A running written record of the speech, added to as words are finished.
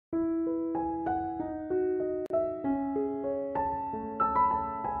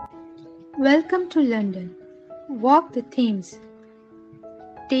Welcome to London. Walk the Thames.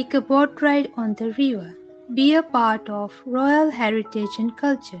 Take a boat ride on the river. Be a part of royal heritage and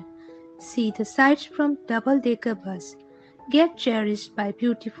culture. See the sights from double-decker bus. Get cherished by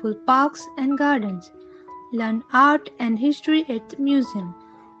beautiful parks and gardens. Learn art and history at the museum.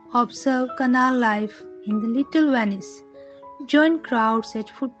 Observe canal life in the Little Venice. Join crowds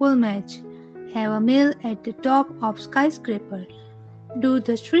at football match. Have a meal at the top of skyscraper. Do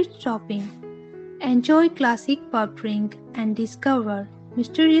the street shopping. Enjoy classic pub drink and discover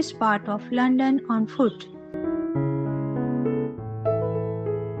mysterious part of London on foot.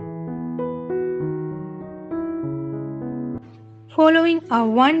 Following a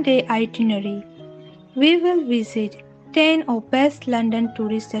one-day itinerary, we will visit 10 of best London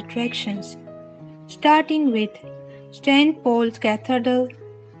tourist attractions, starting with St. Paul's Cathedral,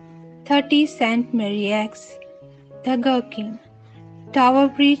 30 St. Mary Axe, the Gherkin, Tower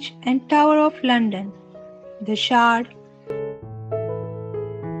Bridge and Tower of London, the Shard,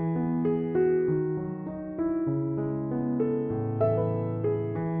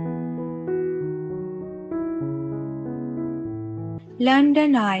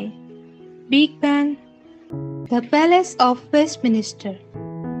 London Eye, Big Ben, the Palace of Westminster,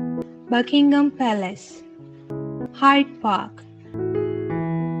 Buckingham Palace, Hyde Park,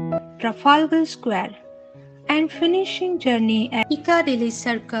 Trafalgar Square, and finishing journey at Piccadilly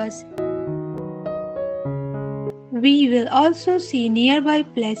Circus. We will also see nearby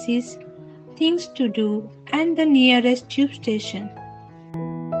places, things to do, and the nearest tube station.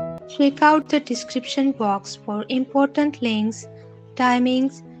 Check out the description box for important links,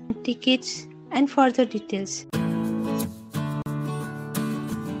 timings, tickets, and further details.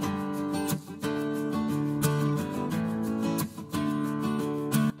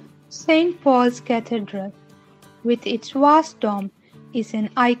 St. Paul's Cathedral, with its vast dome, is an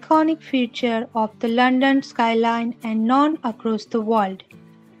iconic feature of the London skyline and known across the world.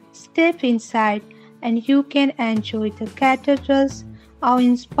 Step inside and you can enjoy the cathedral's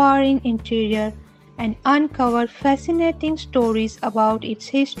awe-inspiring interior and uncover fascinating stories about its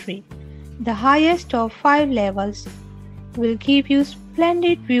history. The highest of 5 levels will give you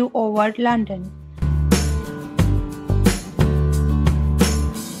splendid view over London.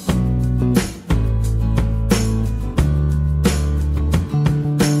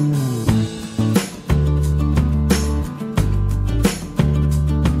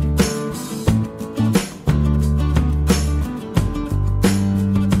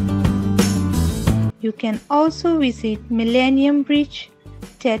 You can also visit Millennium Bridge,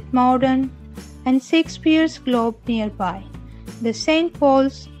 Tate Modern, and Shakespeare's Globe nearby. The St.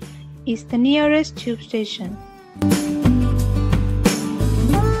 Paul's is the nearest tube station.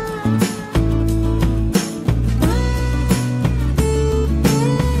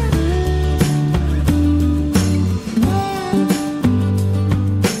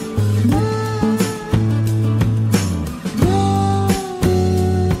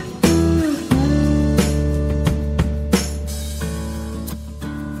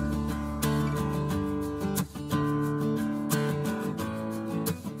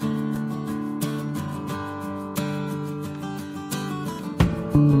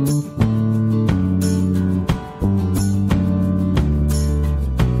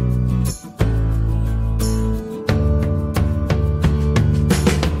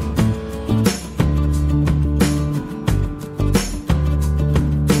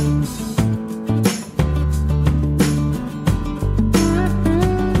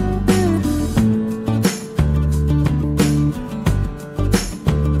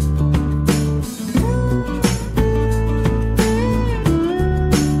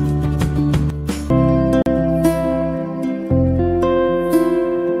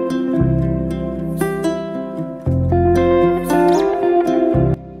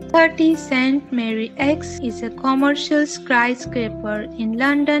 St. Mary Axe is a commercial skyscraper in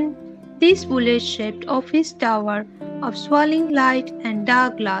London. This bullet-shaped office tower of swirling light and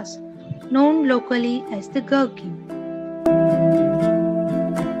dark glass, known locally as the Gherkin.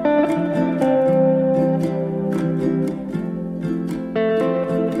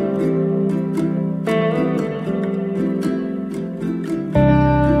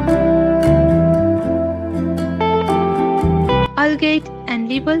 Aldgate and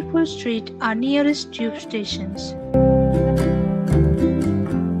Liverpool Street are nearest tube stations.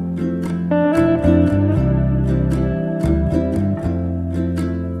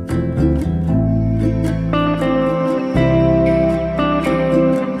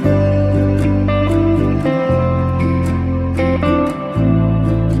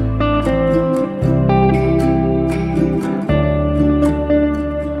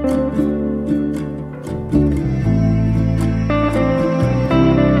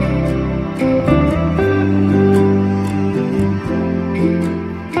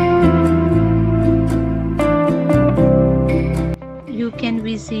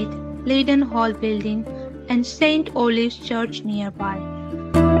 visit Leadenhall Building and St. Olave's Church nearby.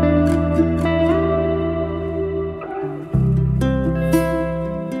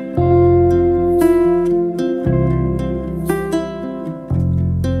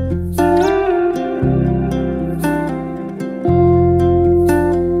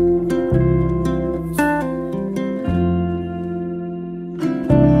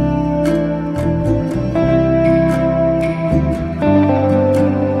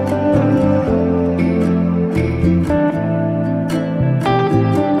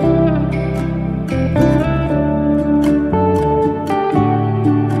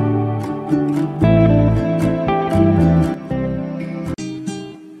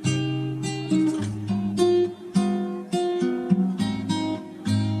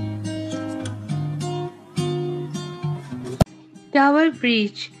 Tower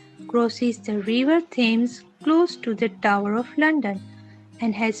Bridge crosses the River Thames close to the Tower of London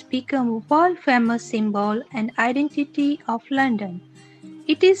and has become a world-famous symbol and identity of London.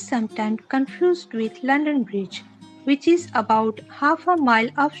 It is sometimes confused with London Bridge, which is about half a mile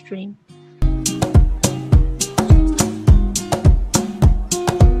upstream.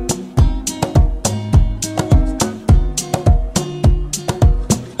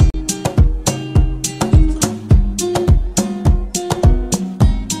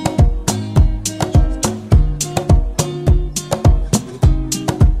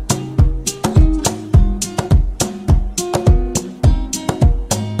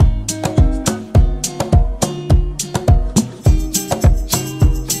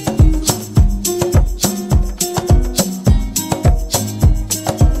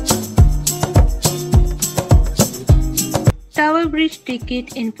 Tower Bridge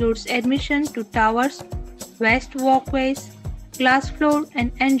ticket includes admission to towers, west walkways, glass floor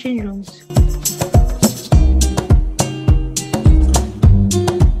and engine rooms.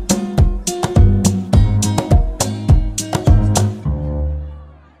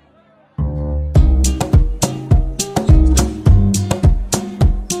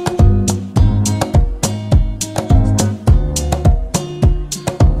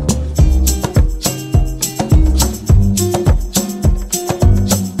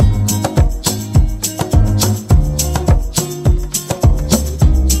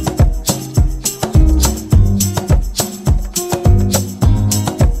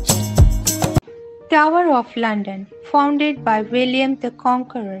 Tower of London, founded by William the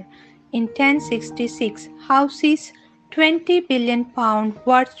Conqueror in 1066, houses £20 billion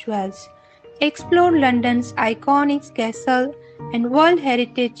worth jewels. Explore London's iconic castle and World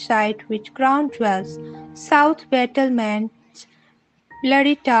Heritage Site with crown jewels, South Battlements,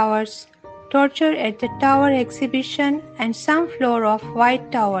 Bloody Towers, Torture at the Tower exhibition, and some floor of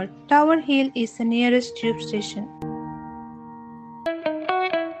White Tower. Tower Hill is the nearest tube station.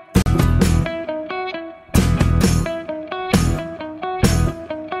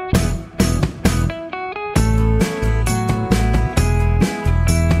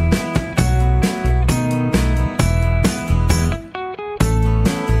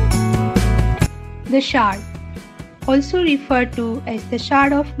 The Shard, also referred to as the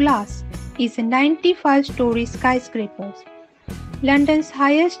Shard of Glass, is a 95-story skyscraper. London's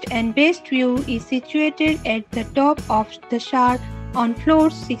highest and best view is situated at the top of the Shard on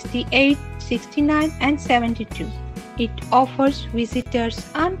floors 68, 69 and 72. It offers visitors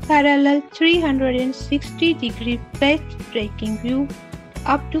unparalleled 360-degree breathtaking view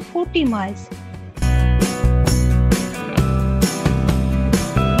up to 40 miles.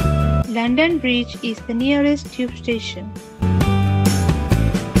 London Bridge is the nearest tube station.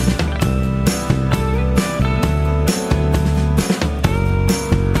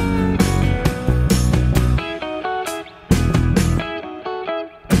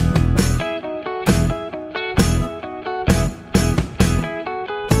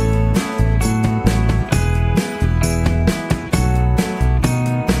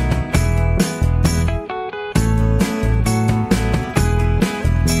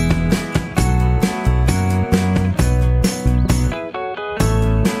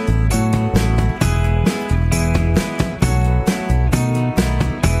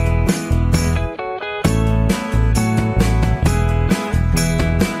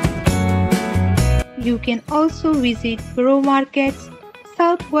 You can also visit Borough Markets,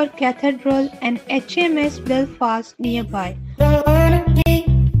 Southwark Cathedral and HMS Belfast nearby.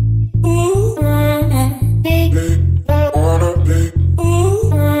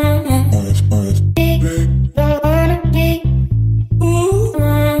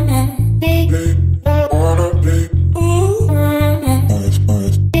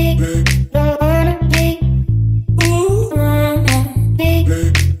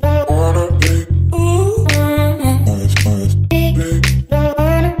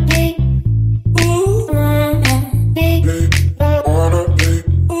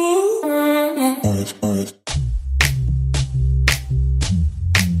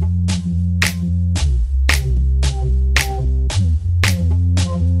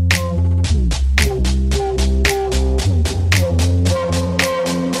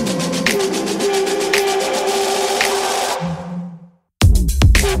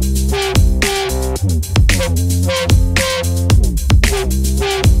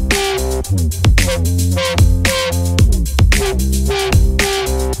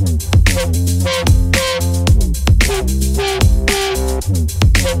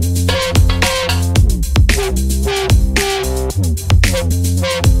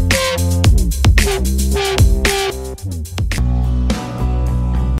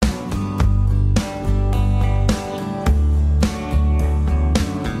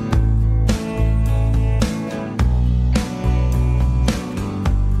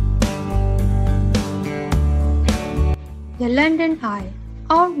 London Eye,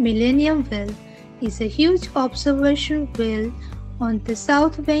 or Millennium Well, is a huge observation well on the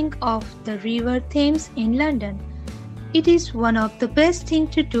south bank of the River Thames in London. It is one of the best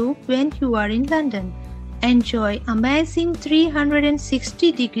things to do when you are in London. Enjoy amazing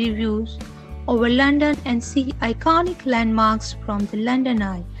 360-degree views over London and see iconic landmarks from the London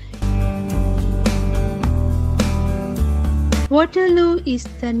Eye. Waterloo is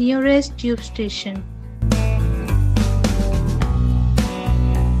the nearest tube station.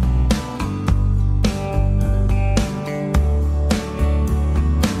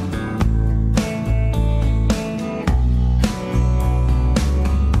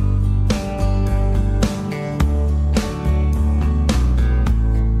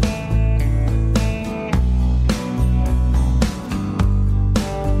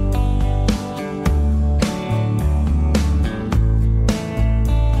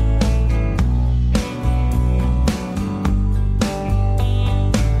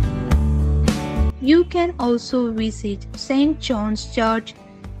 You can also visit St. John's Church,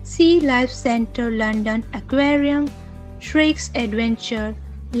 Sea Life Centre London Aquarium, Shrek's Adventure,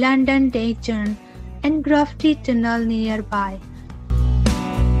 London Dayton, and Grafty Tunnel nearby.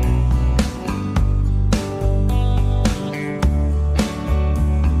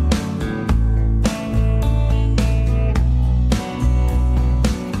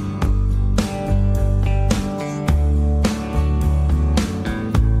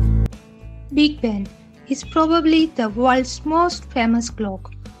 Big Ben is probably the world's most famous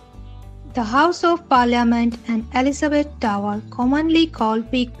clock. The House of Parliament and Elizabeth Tower, commonly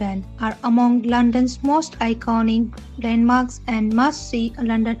called Big Ben, are among London's most iconic landmarks and must-see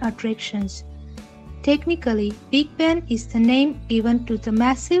London attractions. Technically, Big Ben is the name given to the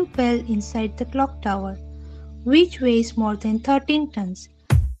massive bell inside the clock tower, which weighs more than 13 tons.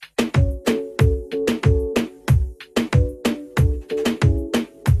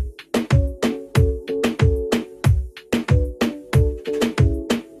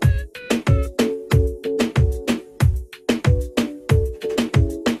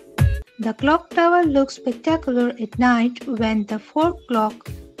 The clock tower looks spectacular at night when the 4 o'clock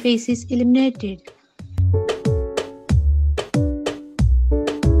face is illuminated.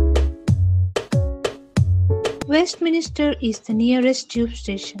 Westminster is the nearest tube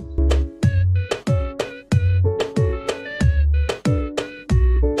station.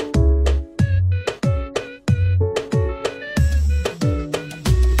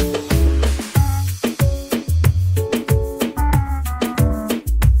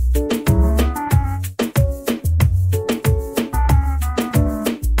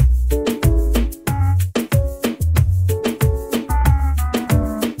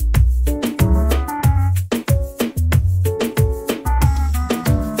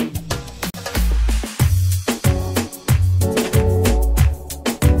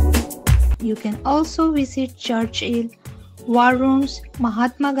 You can also visit Churchill, War Rooms,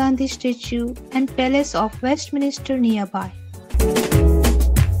 Mahatma Gandhi statue, and Palace of Westminster nearby.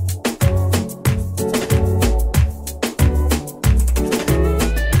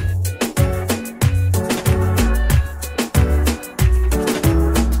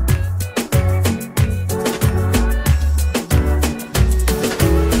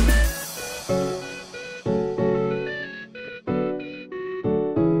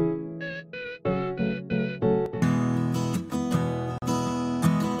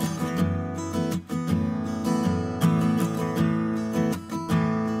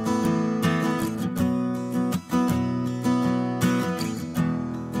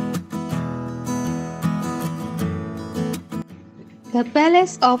 The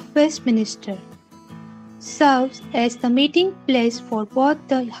Palace of Westminster serves as the meeting place for both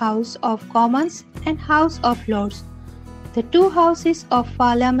the House of Commons and House of Lords, the two houses of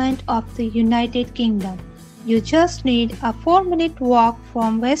Parliament of the United Kingdom. You just need a 4-minute walk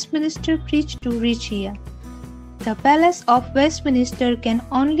from Westminster Bridge to reach here. The Palace of Westminster can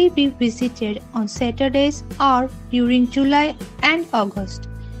only be visited on Saturdays or during July and August.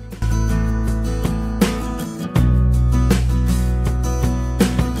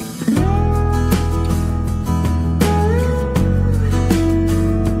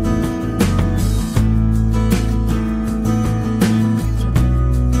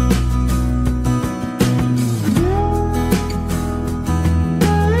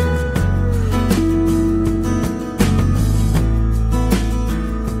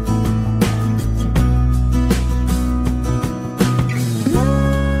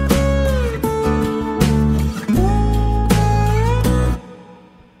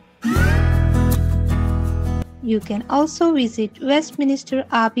 You can also visit Westminster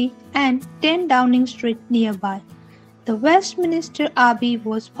Abbey and 10 Downing Street nearby. The Westminster Abbey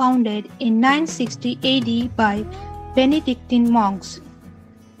was founded in 960 AD by Benedictine monks.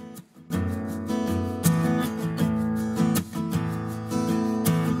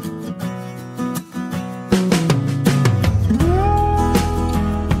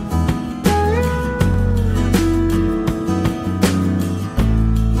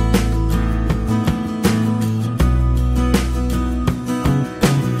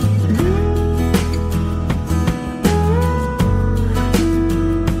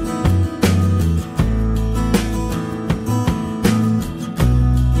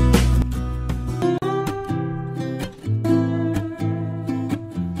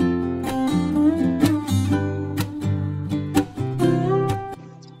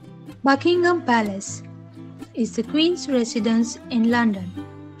 Buckingham Palace is the Queen's residence in London.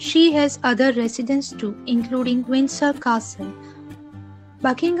 She has other residences too, including Windsor Castle.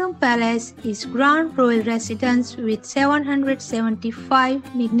 Buckingham Palace is Grand Royal Residence with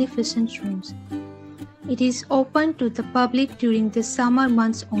 775 magnificent rooms. It is open to the public during the summer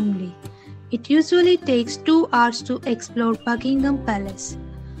months only. It usually takes 2 hours to explore Buckingham Palace.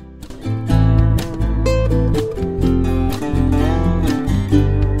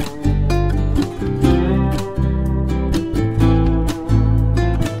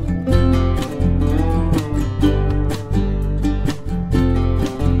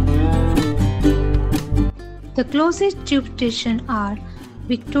 The closest tube stations are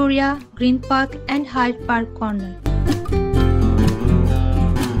Victoria, Green Park and Hyde Park Corner.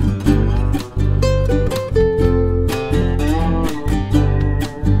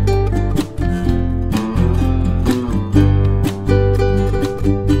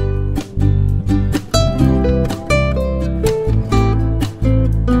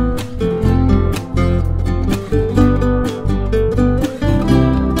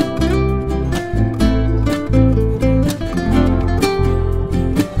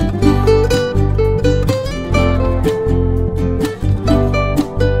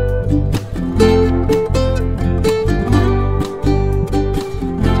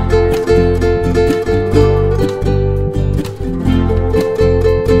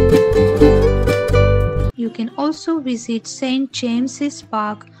 You can also visit St. James's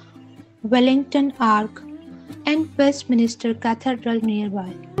Park, Wellington Arch, and Westminster Cathedral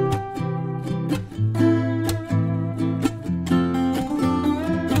nearby.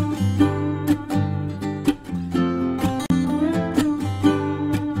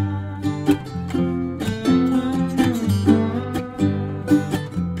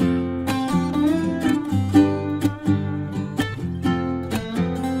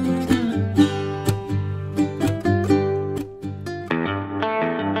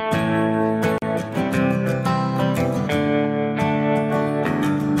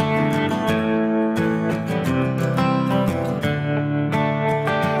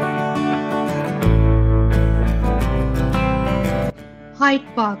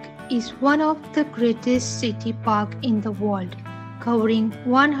 Hyde Park is one of the greatest city parks in the world, covering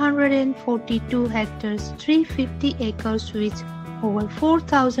 142 hectares, 350 acres with over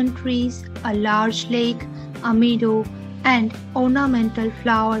 4,000 trees, a large lake, a meadow, and ornamental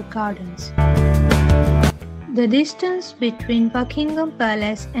flower gardens. The distance between Buckingham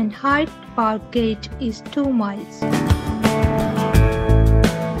Palace and Hyde Park Gate is 2 miles.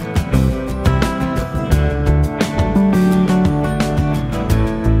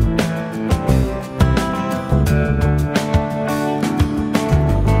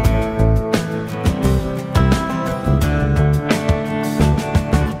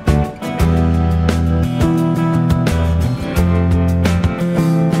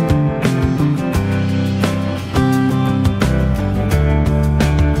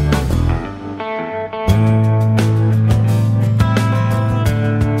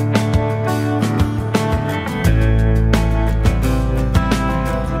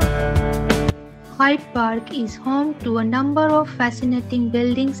 Hyde Park is home to a number of fascinating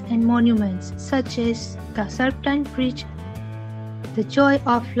buildings and monuments such as the Serpentine Bridge, the Joy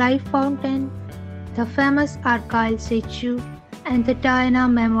of Life Fountain, the famous Argyle statue, and the Diana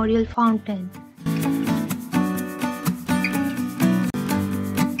Memorial Fountain.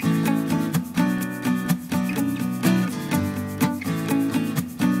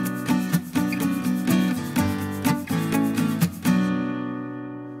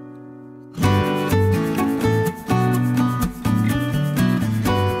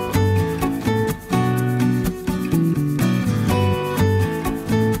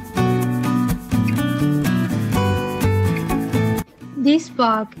 This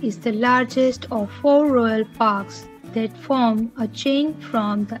park is the largest of 4 royal parks that form a chain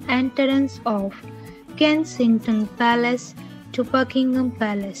from the entrance of Kensington Palace to Buckingham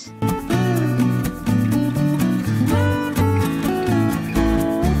Palace.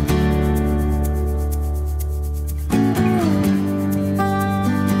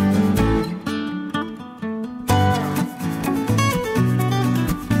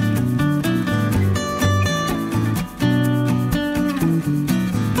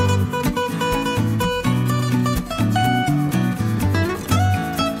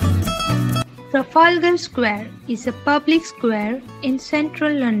 Trafalgar Square is a public square in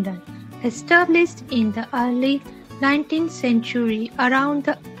central London, established in the early 19th century around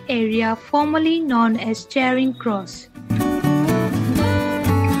the area formerly known as Charing Cross.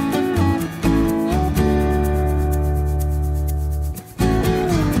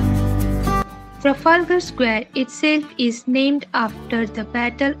 Trafalgar Square itself is named after the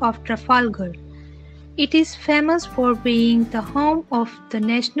Battle of Trafalgar. It is famous for being the home of the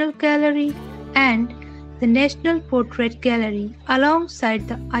National Gallery and the National Portrait Gallery alongside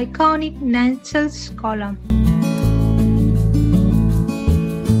the iconic Nelson's Column.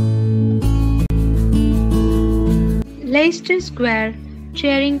 Leicester Square,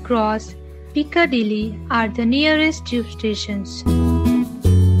 Charing Cross, Piccadilly are the nearest tube stations.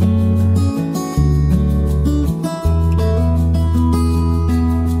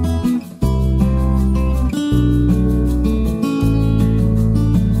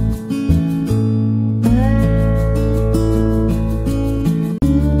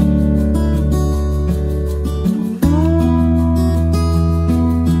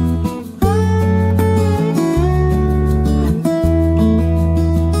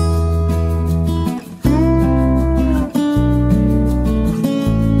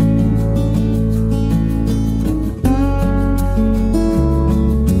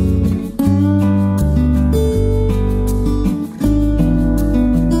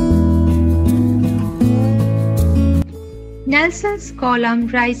 Nelson's Column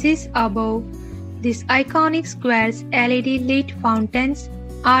rises above this iconic square's LED lit fountains,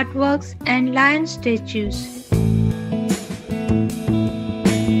 artworks, and lion statues.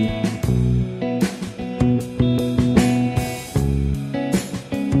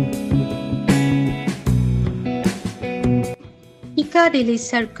 Piccadilly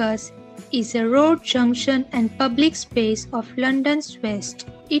Circus is a road junction and public space of London's west.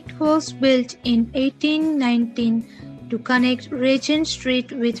 It was built in 1819 to connect Regent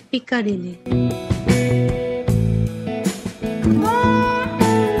Street with Piccadilly.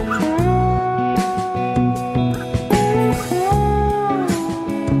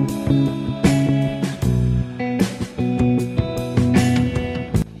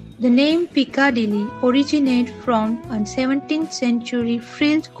 The name Piccadilly originates from a 17th century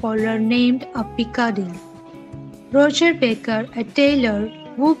frilled collar named a Piccadilly. Roger Baker, a tailor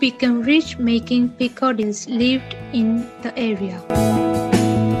who became rich making piccadilles, lived in the area.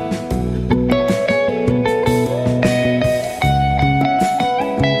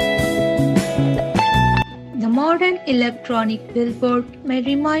 The modern electronic billboard may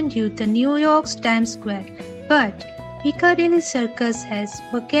remind you the New York's Times Square, but Piccadilly Circus has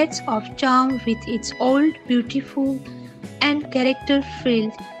buckets of charm with its old, beautiful, and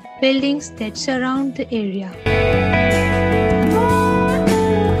character-filled buildings that surround the area.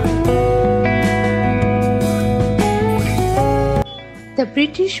 The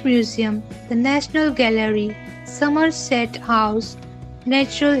British Museum, the National Gallery, Somerset House,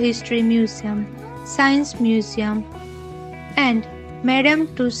 Natural History Museum, Science Museum, and Madame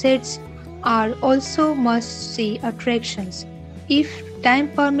Tussauds are also must-see attractions if time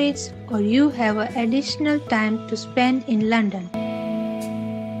permits or you have additional time to spend in London.